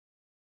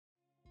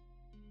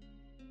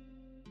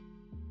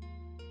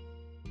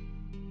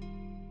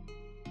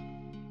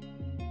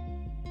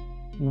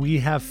We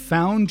Have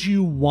Found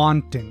You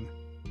Wanting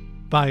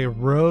by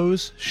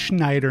Rose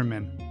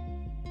Schneiderman.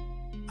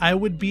 I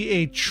would be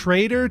a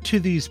traitor to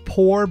these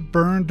poor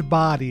burned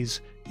bodies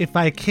if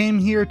I came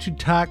here to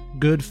talk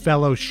good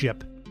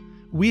fellowship.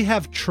 We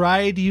have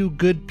tried you,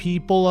 good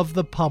people of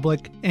the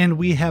public, and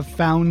we have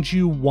found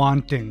you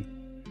wanting.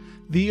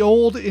 The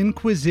old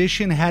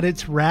Inquisition had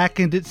its rack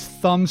and its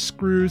thumb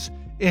screws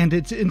and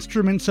its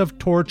instruments of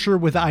torture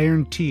with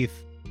iron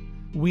teeth.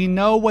 We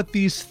know what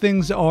these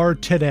things are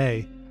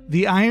today.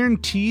 The iron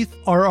teeth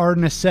are our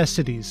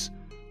necessities.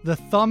 The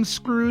thumb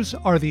screws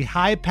are the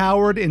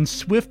high-powered and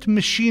swift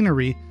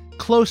machinery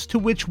close to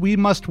which we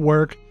must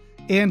work,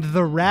 and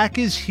the rack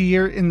is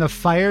here in the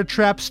fire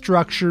trap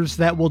structures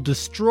that will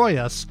destroy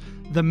us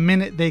the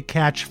minute they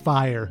catch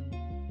fire.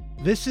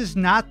 This is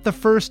not the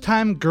first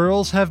time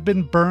girls have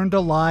been burned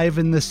alive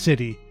in the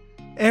city.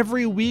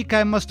 Every week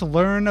I must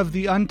learn of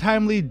the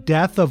untimely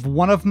death of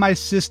one of my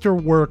sister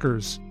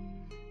workers.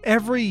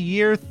 Every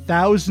year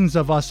thousands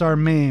of us are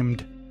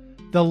maimed.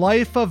 The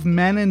life of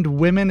men and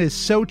women is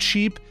so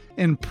cheap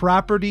and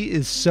property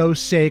is so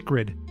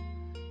sacred.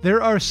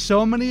 There are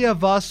so many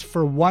of us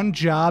for one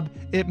job,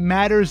 it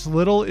matters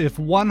little if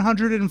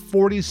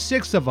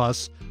 146 of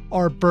us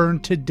are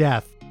burned to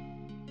death.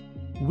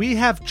 We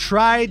have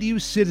tried you,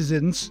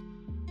 citizens.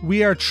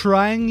 We are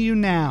trying you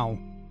now.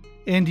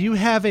 And you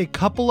have a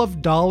couple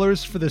of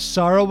dollars for the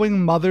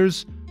sorrowing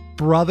mothers,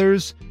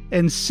 brothers,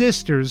 and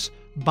sisters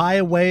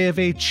by way of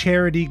a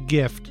charity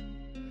gift.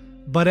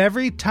 But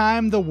every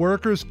time the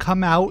workers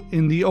come out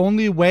in the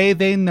only way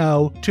they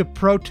know to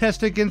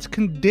protest against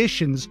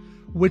conditions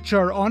which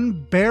are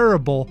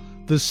unbearable,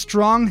 the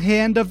strong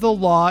hand of the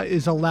law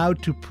is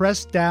allowed to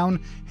press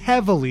down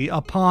heavily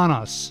upon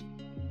us.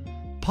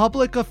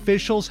 Public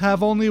officials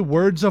have only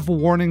words of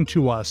warning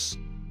to us.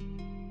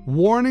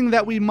 Warning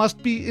that we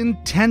must be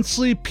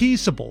intensely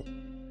peaceable,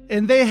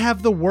 and they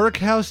have the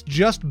workhouse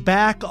just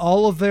back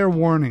all of their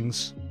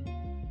warnings.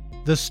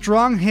 The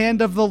strong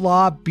hand of the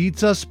law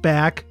beats us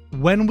back,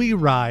 when we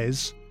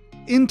rise,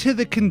 into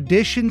the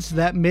conditions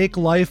that make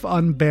life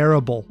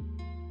unbearable.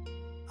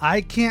 I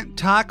can't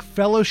talk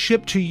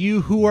fellowship to you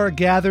who are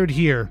gathered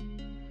here.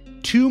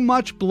 Too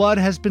much blood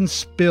has been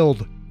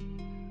spilled.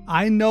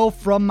 I know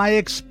from my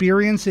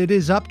experience it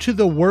is up to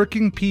the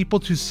working people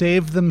to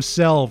save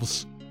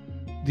themselves.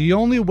 The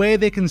only way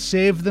they can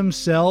save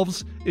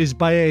themselves is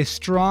by a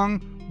strong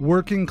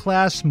working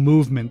class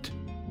movement.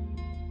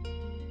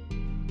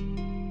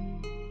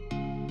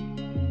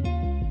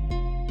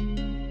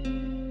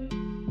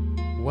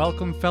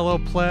 Welcome, fellow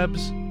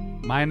plebs.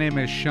 My name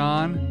is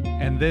Sean,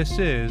 and this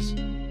is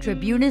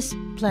Tribunus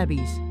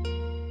Plebis.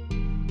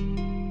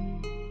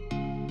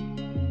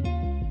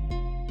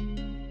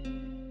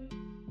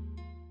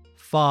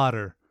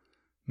 Fodder.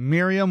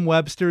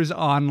 Merriam-Webster's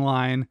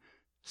Online,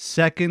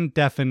 second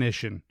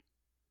definition.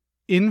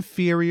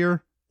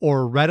 Inferior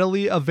or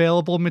readily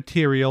available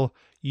material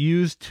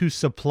used to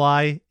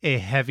supply a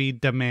heavy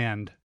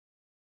demand.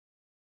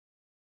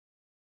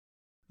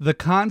 The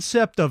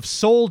concept of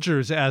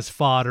soldiers as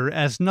fodder,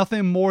 as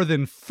nothing more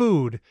than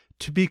food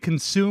to be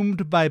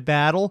consumed by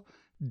battle,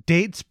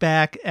 dates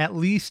back at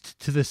least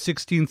to the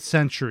 16th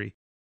century.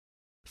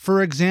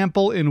 For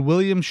example, in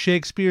William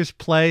Shakespeare's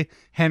play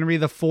Henry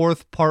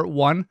IV, Part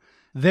 1,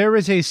 there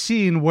is a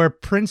scene where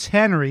Prince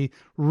Henry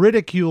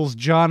ridicules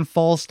John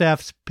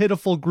Falstaff's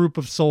pitiful group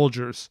of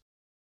soldiers.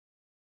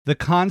 The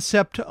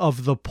concept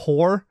of the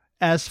poor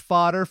as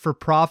fodder for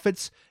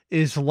profits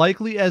is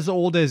likely as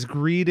old as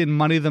greed and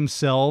money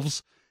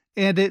themselves,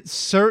 and it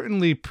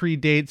certainly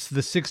predates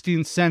the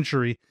 16th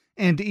century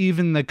and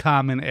even the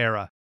Common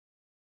Era.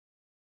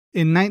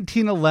 In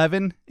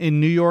 1911, in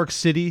New York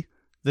City,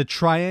 the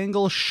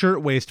Triangle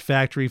Shirtwaist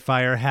Factory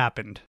fire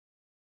happened.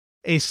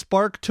 A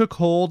spark took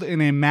hold in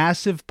a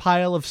massive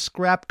pile of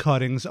scrap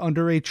cuttings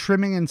under a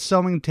trimming and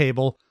sewing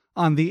table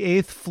on the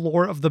 8th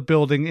floor of the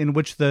building in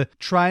which the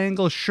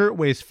Triangle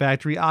Shirtwaist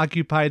Factory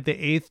occupied the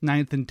 8th,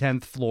 9th, and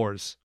 10th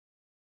floors.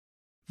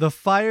 The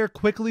fire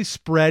quickly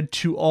spread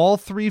to all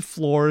 3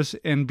 floors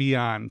and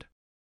beyond.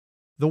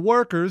 The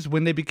workers,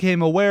 when they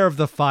became aware of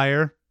the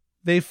fire,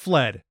 they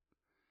fled.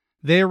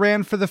 They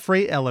ran for the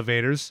freight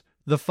elevators,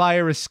 the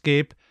fire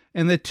escape,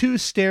 and the 2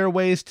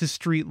 stairways to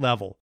street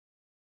level.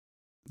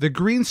 The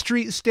Green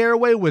Street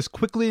stairway was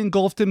quickly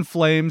engulfed in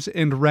flames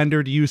and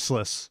rendered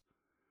useless.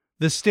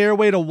 The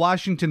stairway to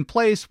Washington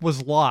Place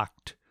was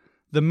locked.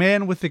 The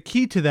man with the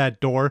key to that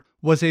door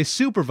was a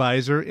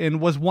supervisor and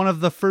was one of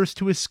the first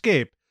to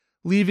escape,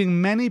 leaving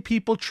many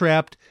people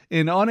trapped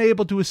and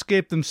unable to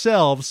escape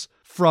themselves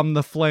from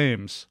the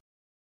flames.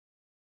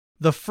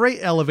 The freight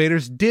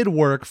elevators did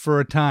work for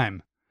a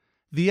time.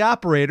 The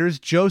operators,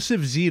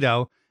 Joseph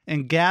Zito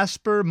and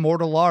Gaspar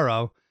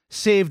Mortellaro,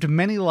 saved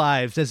many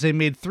lives as they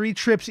made 3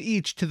 trips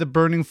each to the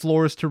burning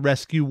floors to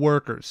rescue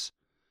workers.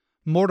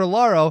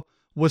 Mortellaro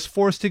was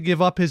forced to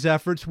give up his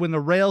efforts when the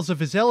rails of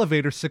his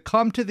elevator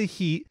succumbed to the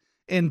heat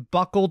and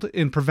buckled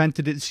and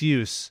prevented its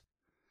use.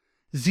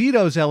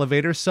 Zito's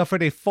elevator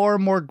suffered a far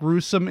more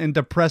gruesome and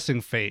depressing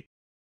fate.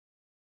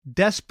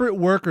 Desperate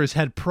workers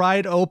had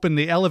pried open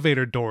the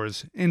elevator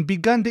doors and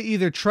begun to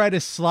either try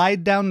to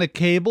slide down the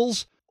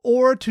cables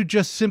or to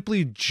just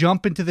simply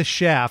jump into the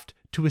shaft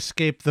to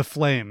escape the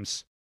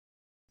flames.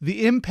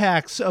 The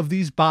impacts of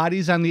these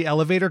bodies on the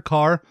elevator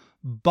car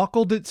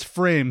buckled its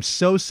frame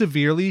so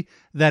severely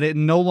that it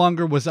no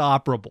longer was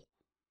operable.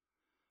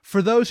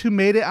 For those who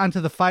made it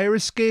onto the fire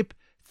escape,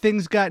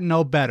 things got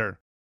no better.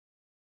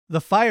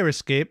 The fire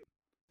escape,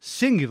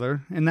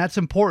 singular, and that's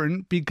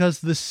important because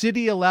the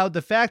city allowed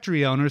the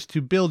factory owners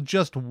to build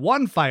just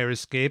one fire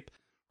escape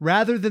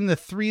rather than the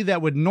 3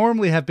 that would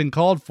normally have been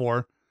called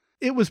for,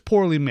 it was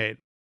poorly made.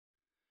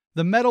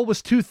 The metal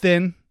was too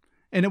thin,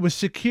 and it was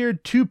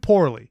secured too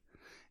poorly,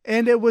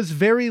 and it was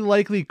very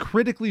likely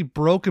critically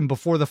broken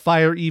before the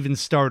fire even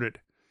started.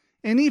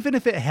 And even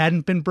if it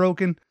hadn't been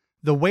broken,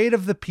 the weight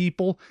of the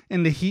people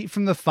and the heat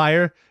from the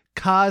fire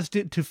caused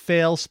it to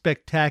fail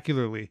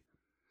spectacularly.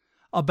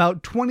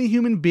 About 20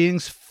 human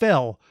beings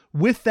fell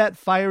with that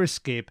fire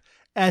escape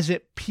as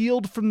it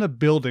peeled from the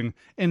building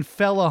and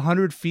fell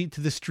 100 feet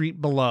to the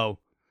street below.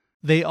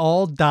 They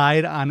all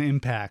died on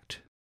impact.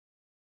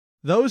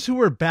 Those who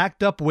were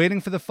backed up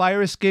waiting for the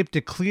fire escape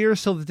to clear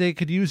so that they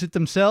could use it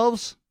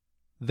themselves,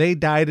 they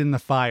died in the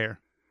fire.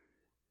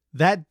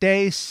 That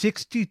day,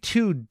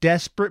 62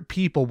 desperate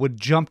people would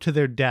jump to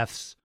their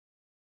deaths.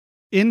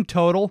 In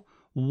total,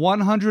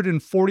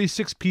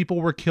 146 people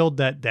were killed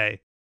that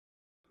day.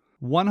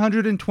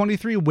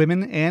 123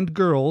 women and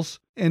girls,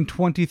 and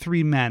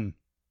 23 men.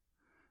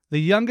 The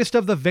youngest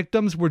of the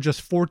victims were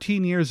just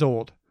 14 years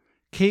old,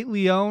 Kate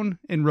Leone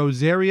and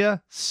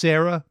Rosaria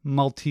Sarah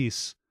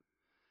Maltese.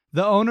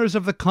 The owners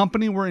of the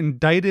company were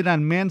indicted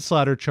on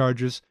manslaughter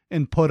charges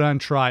and put on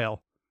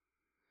trial.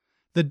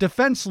 The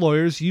defense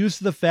lawyers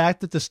used the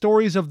fact that the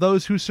stories of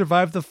those who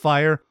survived the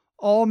fire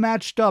all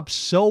matched up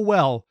so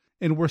well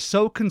and were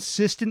so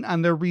consistent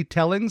on their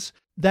retellings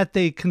that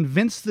they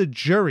convinced the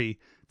jury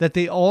that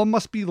they all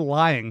must be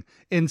lying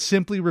and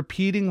simply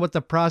repeating what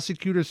the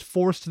prosecutors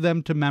forced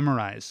them to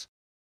memorize.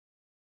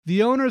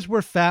 The owners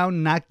were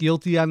found not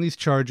guilty on these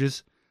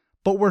charges,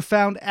 but were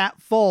found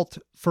at fault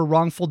for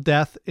wrongful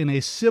death in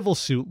a civil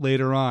suit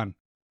later on.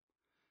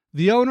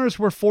 The owners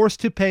were forced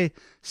to pay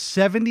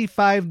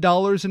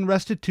 $75 in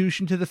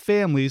restitution to the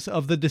families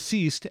of the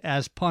deceased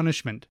as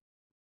punishment.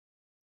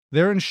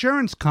 Their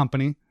insurance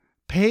company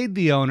paid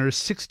the owners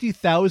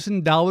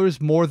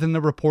 $60,000 more than the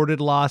reported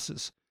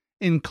losses,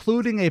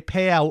 including a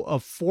payout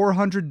of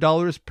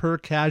 $400 per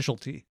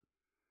casualty.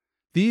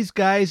 These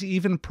guys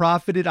even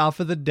profited off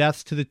of the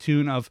deaths to the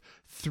tune of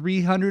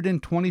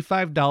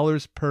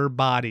 $325 per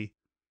body.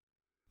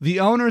 The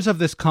owners of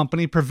this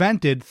company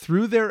prevented,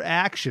 through their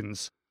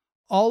actions,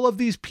 all of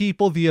these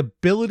people the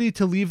ability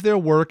to leave their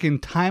work in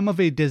time of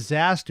a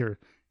disaster,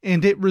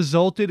 and it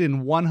resulted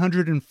in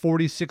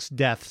 146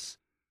 deaths.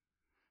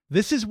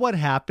 This is what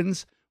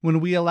happens when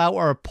we allow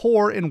our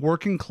poor and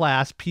working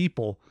class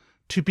people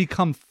to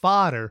become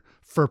fodder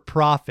for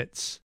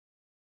profits.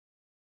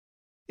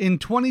 In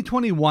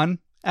 2021,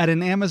 at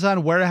an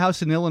Amazon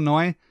warehouse in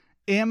Illinois,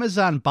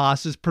 Amazon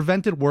bosses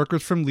prevented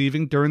workers from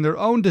leaving during their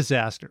own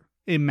disaster,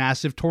 a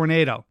massive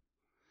tornado.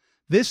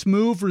 This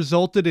move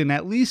resulted in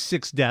at least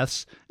 6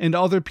 deaths and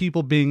other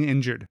people being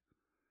injured.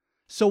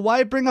 So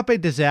why bring up a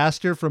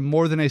disaster from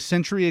more than a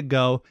century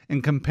ago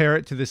and compare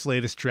it to this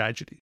latest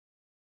tragedy?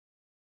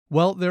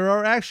 Well, there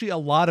are actually a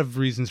lot of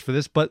reasons for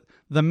this, but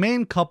the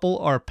main couple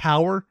are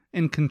power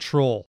and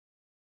control.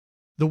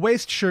 The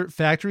waist shirt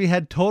factory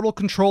had total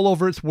control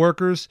over its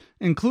workers,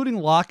 including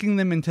locking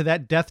them into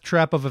that death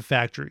trap of a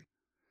factory.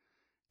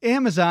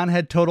 Amazon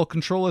had total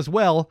control as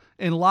well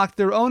and locked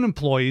their own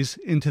employees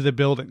into the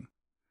building.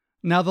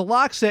 Now, the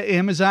locks that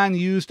Amazon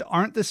used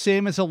aren't the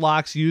same as the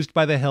locks used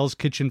by the Hell's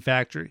Kitchen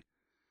factory.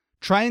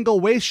 Triangle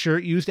Waist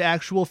Shirt used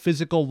actual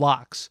physical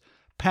locks,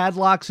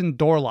 padlocks and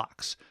door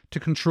locks, to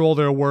control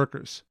their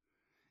workers.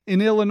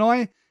 In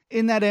Illinois,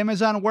 in that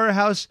Amazon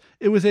warehouse,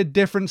 it was a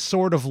different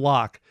sort of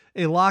lock,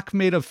 a lock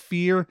made of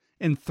fear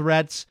and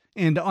threats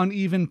and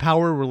uneven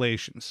power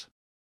relations.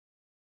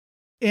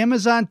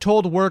 Amazon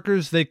told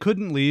workers they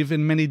couldn't leave,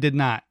 and many did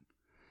not.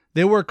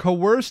 They were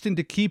coerced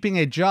into keeping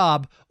a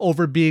job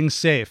over being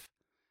safe.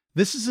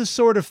 This is the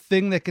sort of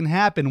thing that can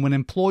happen when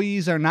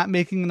employees are not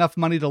making enough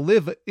money to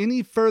live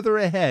any further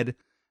ahead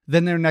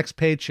than their next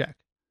paycheck.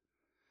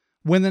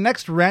 When the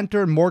next rent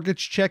or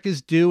mortgage check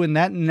is due and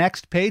that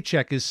next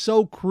paycheck is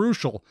so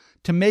crucial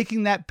to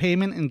making that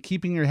payment and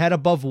keeping your head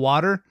above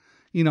water,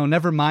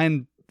 never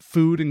mind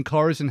food and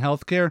cars and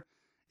healthcare,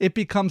 it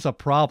becomes a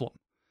problem.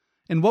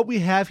 And what we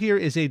have here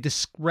is a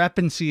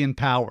discrepancy in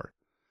power.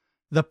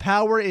 The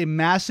power a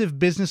massive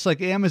business like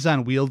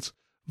Amazon wields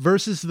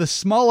versus the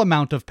small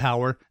amount of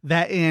power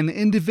that an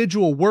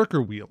individual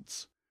worker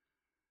wields.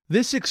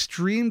 This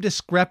extreme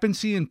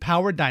discrepancy in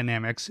power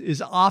dynamics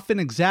is often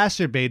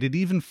exacerbated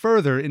even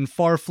further in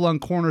far-flung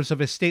corners of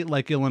a state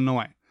like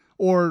Illinois,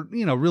 or,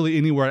 really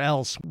anywhere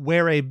else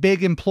where a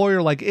big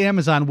employer like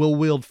Amazon will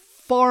wield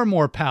far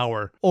more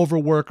power over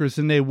workers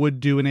than they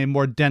would do in a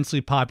more densely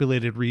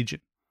populated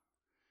region.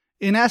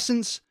 In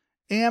essence,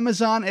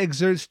 Amazon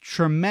exerts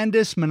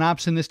tremendous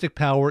monopolistic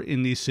power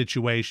in these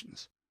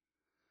situations.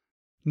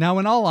 Now,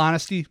 in all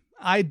honesty,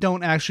 I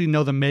don't actually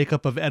know the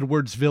makeup of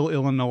Edwardsville,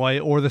 Illinois,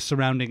 or the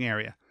surrounding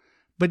area.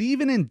 But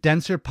even in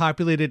denser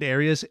populated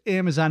areas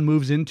Amazon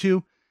moves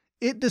into,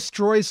 it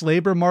destroys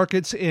labor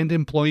markets and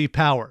employee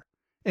power.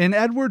 And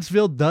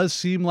Edwardsville does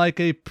seem like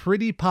a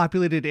pretty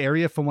populated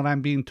area from what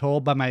I'm being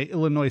told by my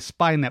Illinois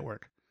spy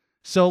network.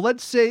 So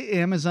let's say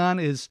Amazon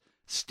is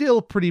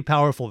still pretty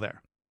powerful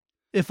there.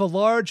 If a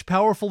large,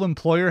 powerful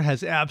employer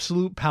has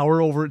absolute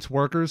power over its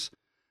workers,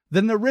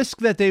 then the risk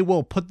that they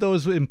will put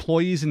those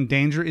employees in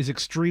danger is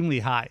extremely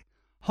high,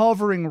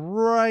 hovering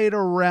right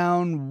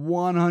around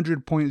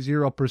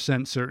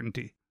 100.0%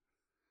 certainty.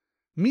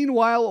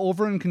 Meanwhile,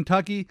 over in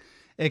Kentucky,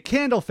 a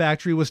candle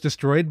factory was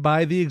destroyed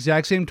by the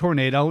exact same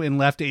tornado and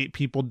left 8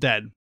 people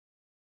dead.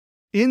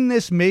 In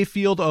this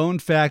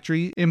Mayfield-owned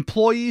factory,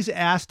 employees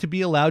asked to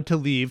be allowed to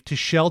leave to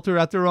shelter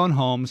at their own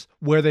homes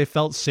where they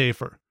felt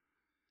safer.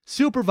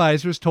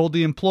 Supervisors told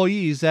the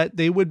employees that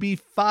they would be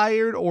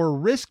fired or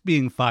risk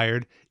being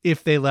fired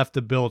if they left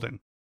the building.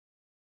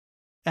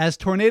 As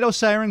tornado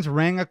sirens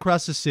rang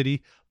across the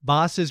city,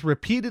 bosses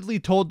repeatedly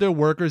told their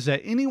workers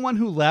that anyone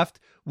who left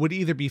would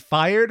either be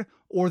fired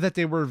or that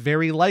they were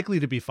very likely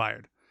to be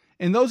fired.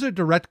 And those are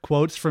direct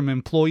quotes from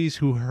employees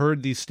who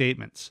heard these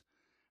statements.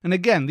 And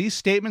again, these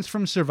statements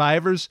from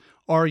survivors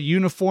are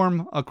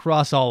uniform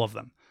across all of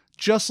them,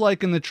 just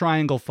like in the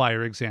Triangle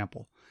Fire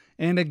example.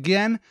 And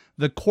again,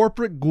 the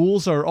corporate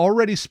ghouls are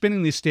already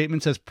spinning these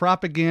statements as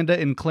propaganda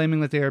and claiming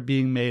that they are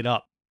being made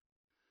up.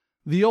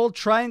 The old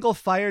Triangle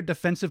Fire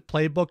defensive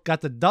playbook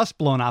got the dust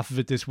blown off of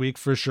it this week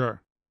for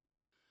sure.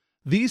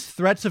 These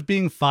threats of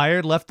being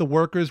fired left the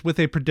workers with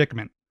a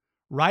predicament.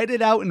 Ride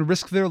it out and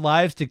risk their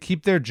lives to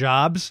keep their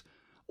jobs,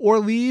 or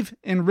leave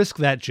and risk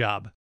that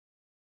job.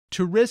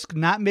 To risk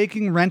not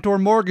making rent or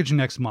mortgage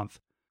next month.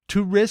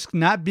 To risk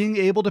not being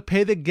able to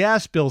pay the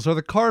gas bills or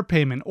the car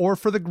payment or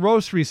for the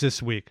groceries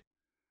this week.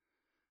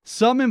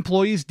 Some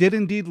employees did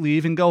indeed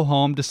leave and go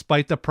home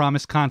despite the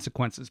promised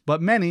consequences, but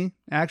many,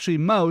 actually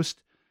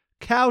most,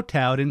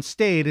 kowtowed and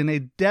stayed in a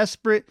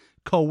desperate,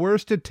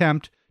 coerced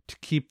attempt to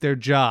keep their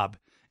job,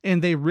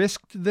 and they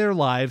risked their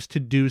lives to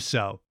do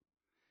so.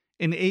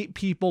 And 8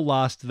 people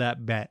lost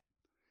that bet.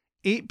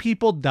 8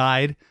 people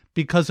died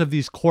because of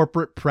these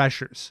corporate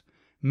pressures.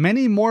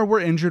 Many more were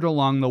injured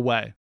along the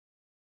way.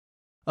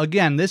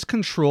 Again, this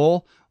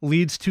control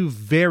leads to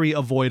very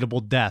avoidable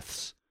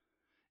deaths.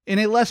 In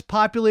a less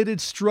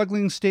populated,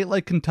 struggling state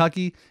like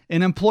Kentucky,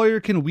 an employer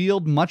can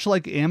wield, much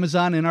like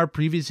Amazon in our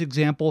previous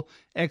example,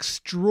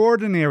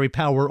 extraordinary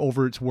power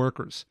over its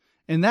workers.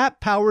 And that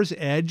power's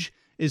edge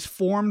is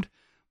formed,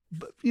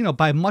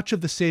 by much of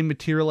the same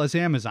material as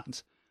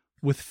Amazon's,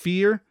 with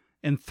fear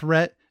and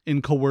threat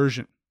and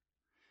coercion.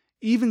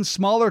 Even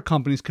smaller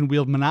companies can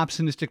wield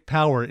monopolistic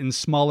power in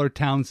smaller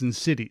towns and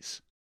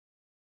cities.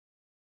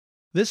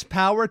 This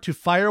power to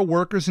fire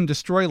workers and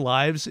destroy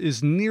lives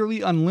is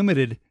nearly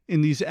unlimited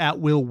in these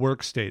at-will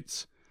work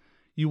states.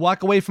 You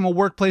walk away from a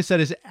workplace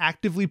that is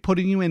actively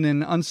putting you in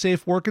an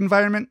unsafe work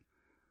environment,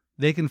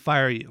 they can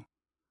fire you.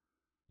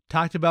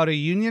 Talked about a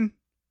union?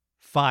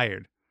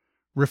 Fired.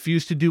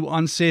 Refuse to do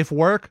unsafe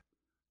work?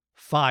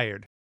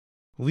 Fired.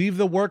 Leave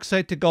the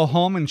worksite to go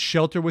home and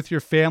shelter with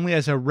your family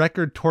as a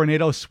record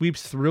tornado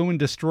sweeps through and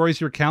destroys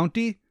your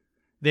county?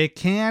 They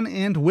can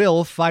and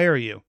will fire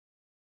you.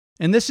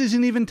 And this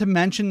isn't even to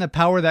mention the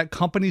power that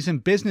companies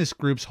and business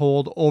groups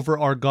hold over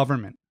our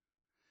government.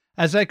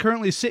 As I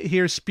currently sit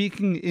here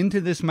speaking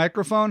into this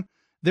microphone,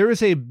 there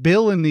is a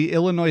bill in the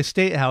Illinois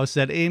State House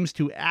that aims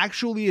to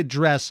actually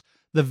address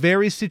the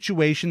very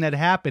situation that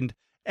happened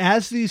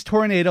as these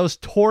tornadoes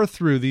tore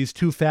through these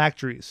 2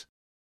 factories.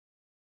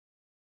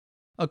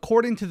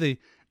 According to the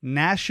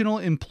National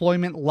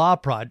Employment Law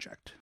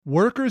Project,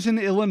 workers in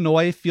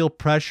Illinois feel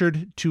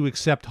pressured to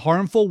accept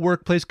harmful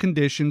workplace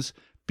conditions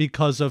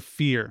because of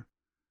fear.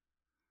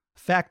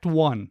 Fact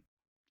 1.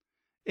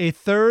 A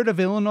third of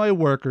Illinois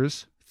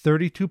workers,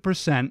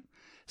 32%,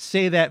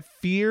 say that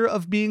fear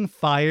of being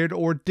fired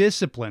or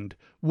disciplined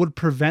would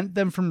prevent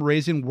them from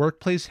raising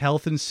workplace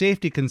health and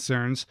safety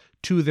concerns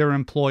to their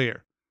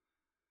employer.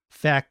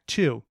 Fact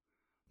 2.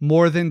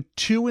 More than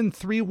 2 in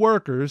 3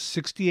 workers,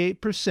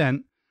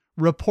 68%,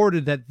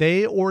 reported that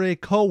they or a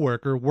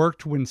coworker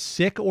worked when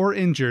sick or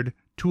injured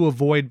to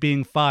avoid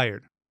being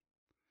fired.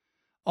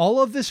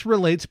 All of this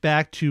relates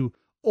back to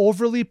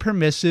overly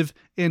permissive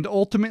and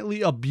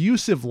ultimately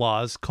abusive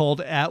laws called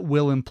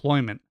at-will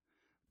employment.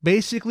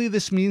 Basically,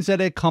 this means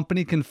that a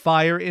company can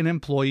fire an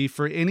employee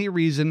for any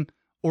reason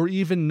or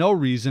even no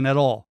reason at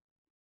all.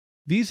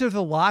 These are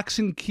the locks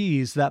and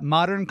keys that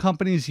modern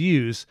companies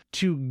use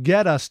to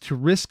get us to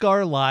risk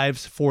our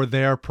lives for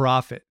their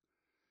profit.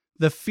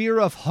 The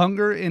fear of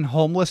hunger and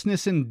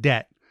homelessness and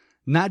debt,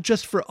 not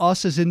just for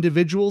us as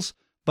individuals,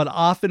 but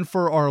often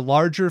for our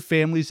larger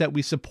families that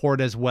we support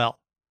as well.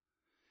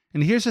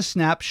 And here's a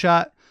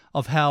snapshot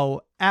of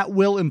how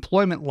at-will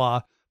employment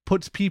law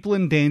puts people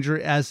in danger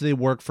as they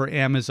work for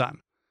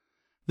Amazon.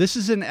 This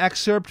is an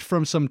excerpt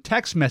from some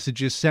text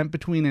messages sent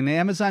between an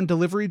Amazon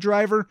delivery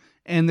driver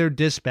and their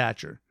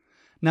dispatcher.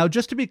 Now,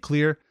 just to be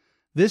clear,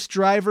 this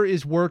driver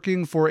is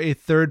working for a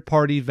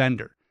third-party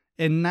vendor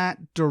and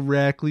not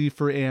directly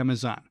for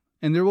Amazon.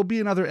 And there will be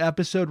another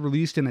episode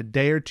released in a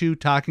day or two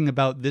talking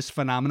about this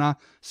phenomena,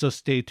 so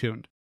stay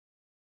tuned.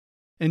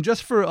 And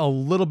just for a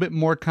little bit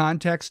more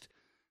context,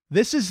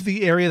 this is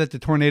the area that the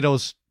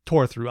tornadoes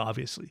tore through,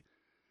 obviously.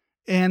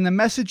 And the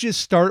messages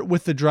start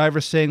with the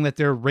driver saying that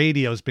their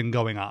radio's been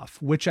going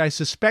off, which I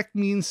suspect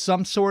means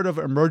some sort of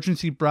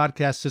emergency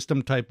broadcast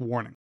system type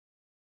warning.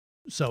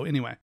 So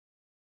anyway,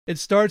 it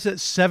starts at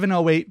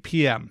 7:08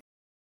 p.m.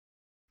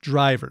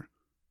 Driver,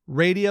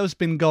 radio's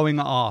been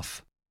going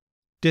off.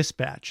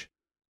 Dispatch,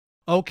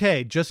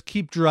 okay, just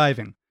keep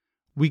driving.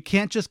 We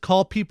can't just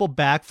call people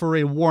back for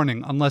a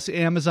warning unless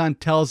Amazon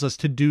tells us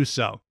to do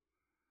so.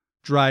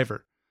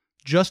 Driver,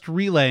 just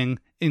relaying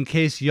in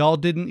case y'all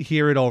didn't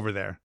hear it over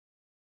there.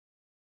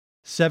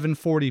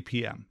 7:40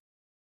 p.m.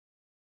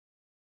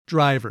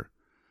 Driver,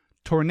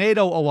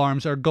 tornado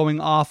alarms are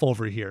going off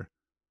over here.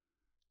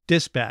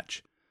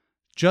 Dispatch,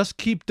 just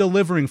keep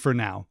delivering for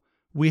now.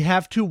 We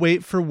have to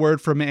wait for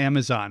word from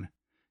Amazon.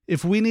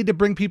 If we need to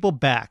bring people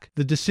back,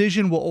 the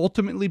decision will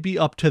ultimately be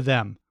up to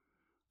them.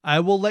 I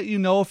will let you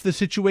know if the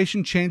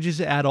situation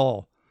changes at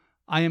all.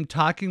 I am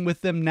talking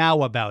with them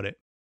now about it.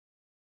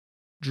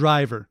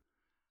 Driver,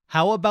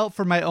 how about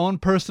for my own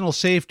personal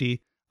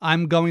safety,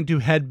 I'm going to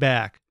head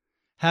back.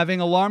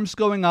 Having alarms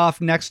going off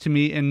next to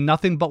me and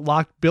nothing but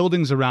locked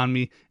buildings around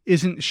me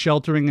isn't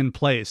sheltering in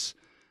place.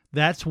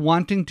 That's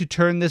wanting to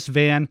turn this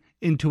van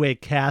into a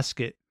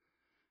casket.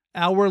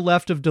 Hour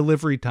left of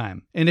delivery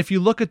time, and if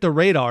you look at the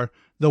radar,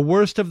 the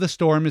worst of the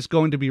storm is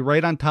going to be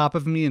right on top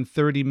of me in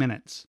 30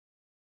 minutes.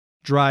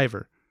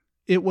 Driver,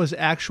 it was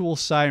actual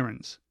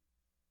sirens.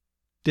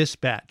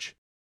 Dispatch,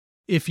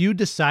 if you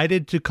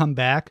decided to come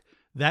back,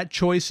 that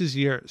choice is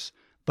yours,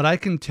 but I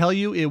can tell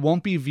you it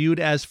won't be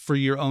viewed as for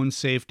your own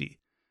safety.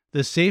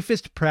 The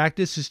safest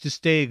practice is to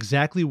stay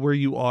exactly where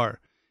you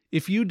are.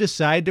 If you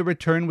decide to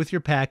return with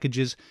your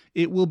packages,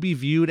 it will be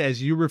viewed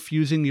as you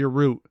refusing your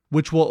route,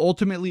 which will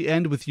ultimately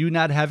end with you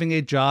not having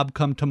a job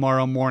come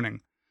tomorrow morning.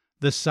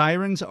 The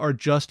sirens are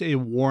just a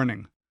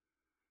warning.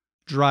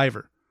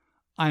 Driver,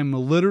 I'm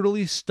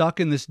literally stuck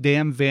in this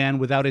damn van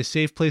without a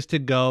safe place to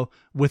go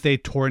with a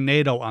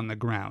tornado on the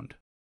ground.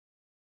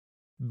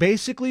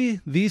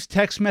 Basically, these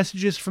text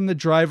messages from the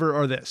driver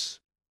are this: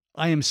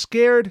 I am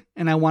scared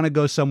and I want to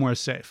go somewhere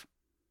safe.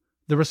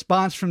 The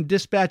response from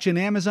dispatch and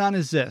Amazon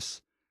is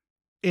this: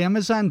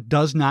 Amazon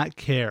does not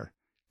care.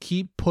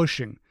 Keep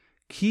pushing.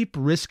 Keep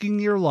risking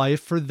your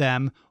life for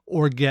them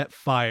or get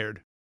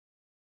fired.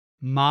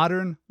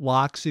 Modern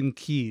locks and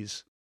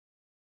keys.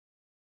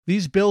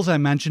 These bills I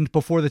mentioned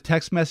before the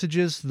text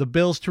messages, the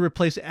bills to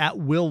replace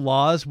at-will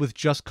laws with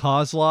just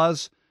cause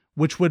laws,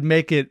 which would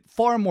make it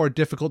far more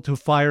difficult to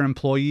fire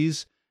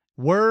employees,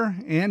 were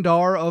and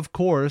are, of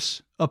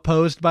course,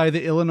 opposed by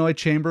the Illinois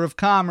Chamber of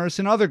Commerce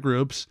and other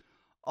groups,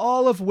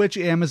 all of which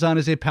Amazon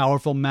is a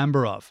powerful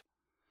member of.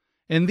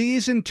 And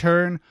these, in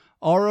turn,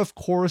 are, of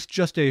course,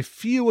 just a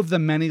few of the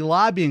many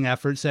lobbying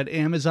efforts that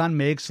Amazon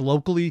makes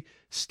locally,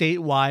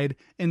 statewide,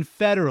 and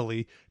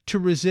federally to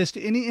resist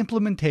any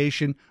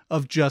implementation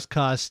of just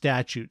cause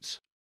statutes.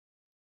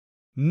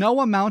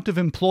 No amount of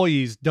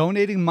employees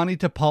donating money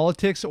to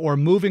politics or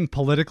moving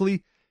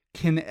politically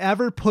can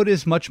ever put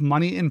as much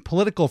money and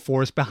political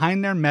force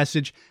behind their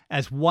message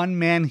as one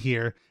man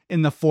here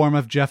in the form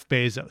of Jeff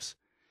Bezos.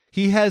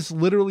 He has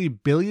literally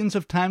billions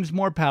of times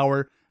more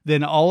power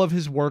than all of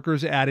his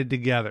workers added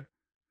together.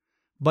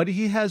 But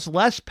he has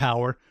less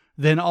power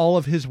than all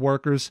of his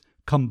workers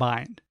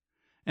combined.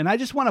 And I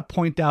just want to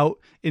point out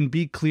and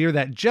be clear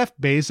that Jeff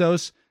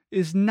Bezos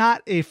is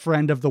not a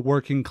friend of the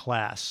working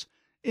class.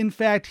 In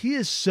fact, he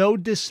is so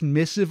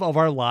dismissive of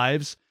our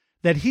lives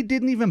that he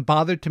didn't even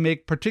bother to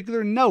make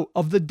particular note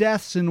of the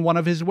deaths in one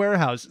of his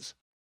warehouses.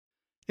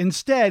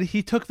 Instead,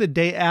 he took the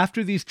day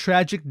after these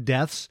tragic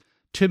deaths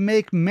to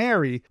make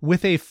merry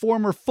with a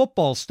former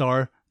football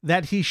star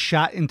that he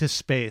shot into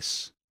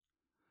space.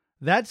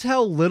 That's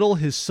how little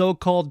his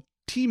so-called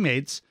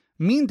teammates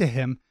mean to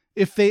him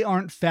if they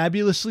aren't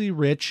fabulously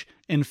rich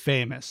and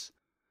famous.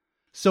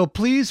 So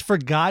please, for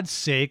God's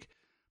sake,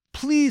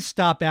 please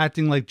stop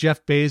acting like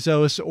Jeff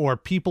Bezos or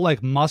people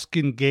like Musk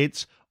and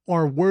Gates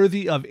are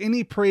worthy of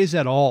any praise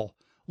at all,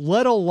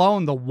 let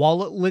alone the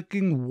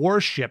wallet-licking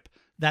worship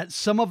that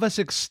some of us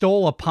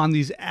extol upon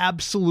these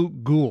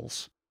absolute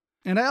ghouls.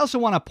 And I also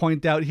want to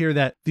point out here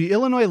that the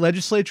Illinois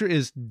legislature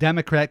is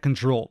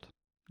Democrat-controlled,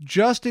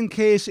 just in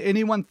case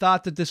anyone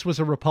thought that this was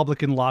a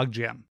Republican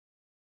logjam.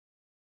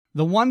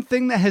 The one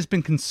thing that has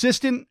been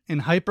consistent in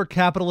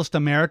hyper-capitalist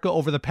America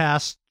over the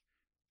past,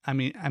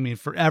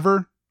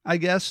 forever, I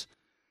guess,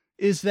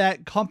 is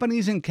that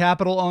companies and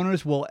capital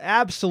owners will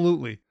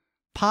absolutely,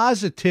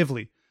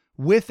 positively,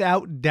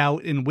 without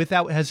doubt and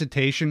without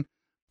hesitation,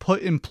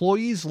 put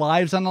employees'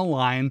 lives on the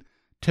line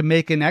to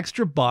make an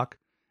extra buck,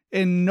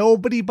 and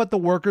nobody but the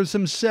workers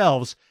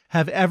themselves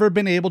have ever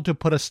been able to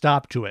put a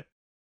stop to it.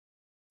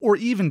 or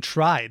even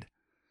tried.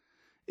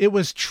 It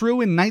was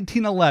true in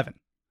 1911.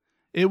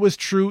 It was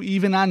true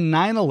even on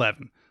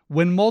 9/11,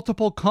 when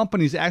multiple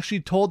companies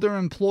actually told their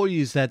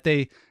employees that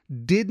they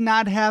did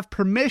not have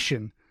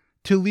permission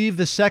to leave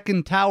the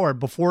second tower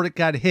before it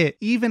got hit,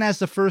 even as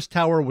the first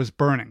tower was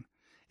burning.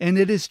 And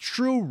it is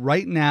true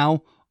right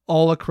now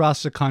all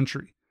across the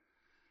country.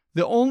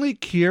 The only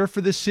cure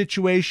for this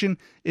situation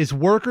is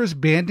workers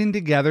banding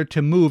together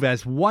to move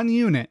as one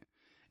unit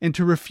and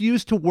to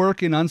refuse to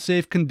work in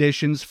unsafe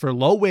conditions for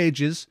low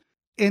wages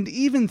and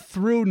even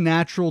through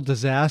natural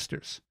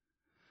disasters.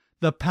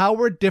 The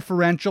power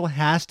differential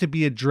has to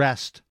be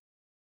addressed.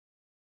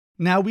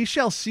 Now, we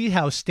shall see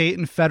how state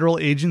and federal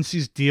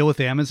agencies deal with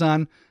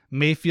Amazon,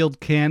 Mayfield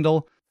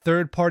Candle,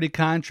 third-party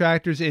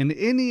contractors, and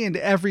any and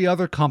every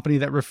other company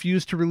that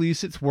refused to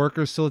release its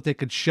workers so that they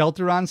could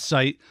shelter on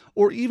site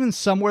or even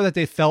somewhere that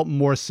they felt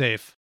more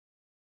safe.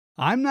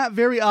 I'm not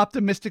very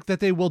optimistic that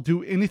they will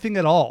do anything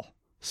at all,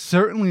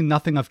 certainly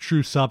nothing of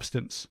true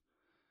substance.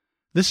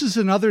 This is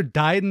another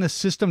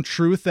died-in-the-system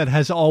truth that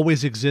has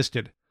always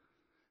existed.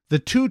 The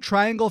two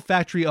Triangle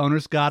factory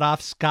owners got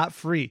off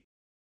scot-free.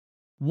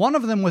 One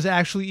of them was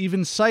actually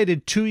even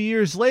cited 2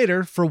 years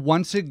later for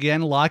once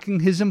again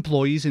locking his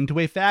employees into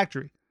a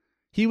factory.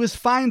 He was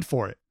fined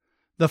for it.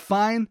 The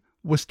fine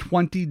was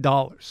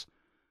 $20.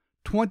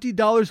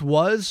 $20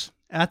 was,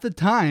 at the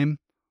time,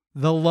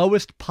 the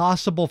lowest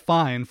possible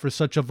fine for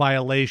such a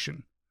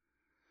violation.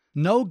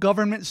 No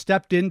government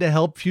stepped in to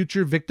help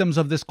future victims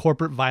of this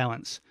corporate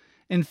violence.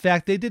 In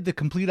fact, they did the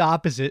complete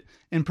opposite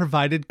and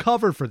provided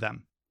cover for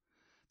them.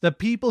 The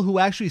people who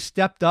actually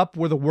stepped up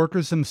were the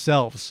workers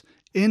themselves,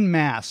 in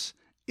mass,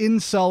 in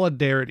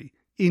solidarity,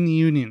 in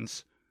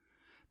unions.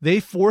 They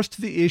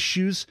forced the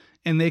issues,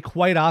 and they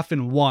quite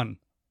often won.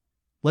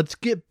 Let's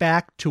get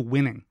back to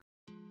winning.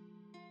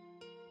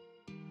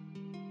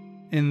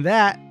 And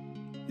that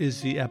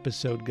is the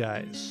episode,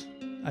 guys.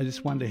 I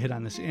just wanted to hit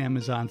on this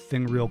Amazon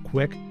thing real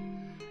quick.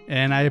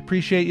 And I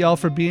appreciate y'all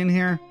for being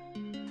here.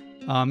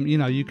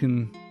 You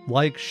can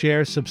like,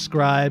 share,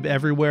 subscribe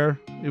everywhere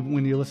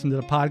when you listen to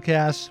the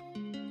podcast.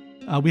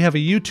 We have a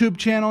YouTube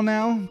channel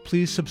now.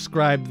 Please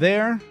subscribe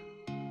there.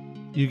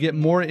 You get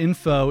more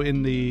info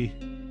in the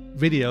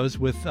videos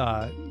with,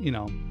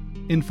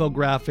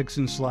 infographics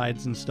and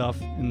slides and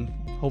stuff, and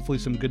hopefully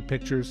some good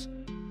pictures.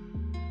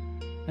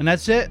 And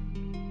that's it.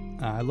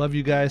 I love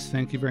you guys.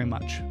 Thank you very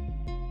much.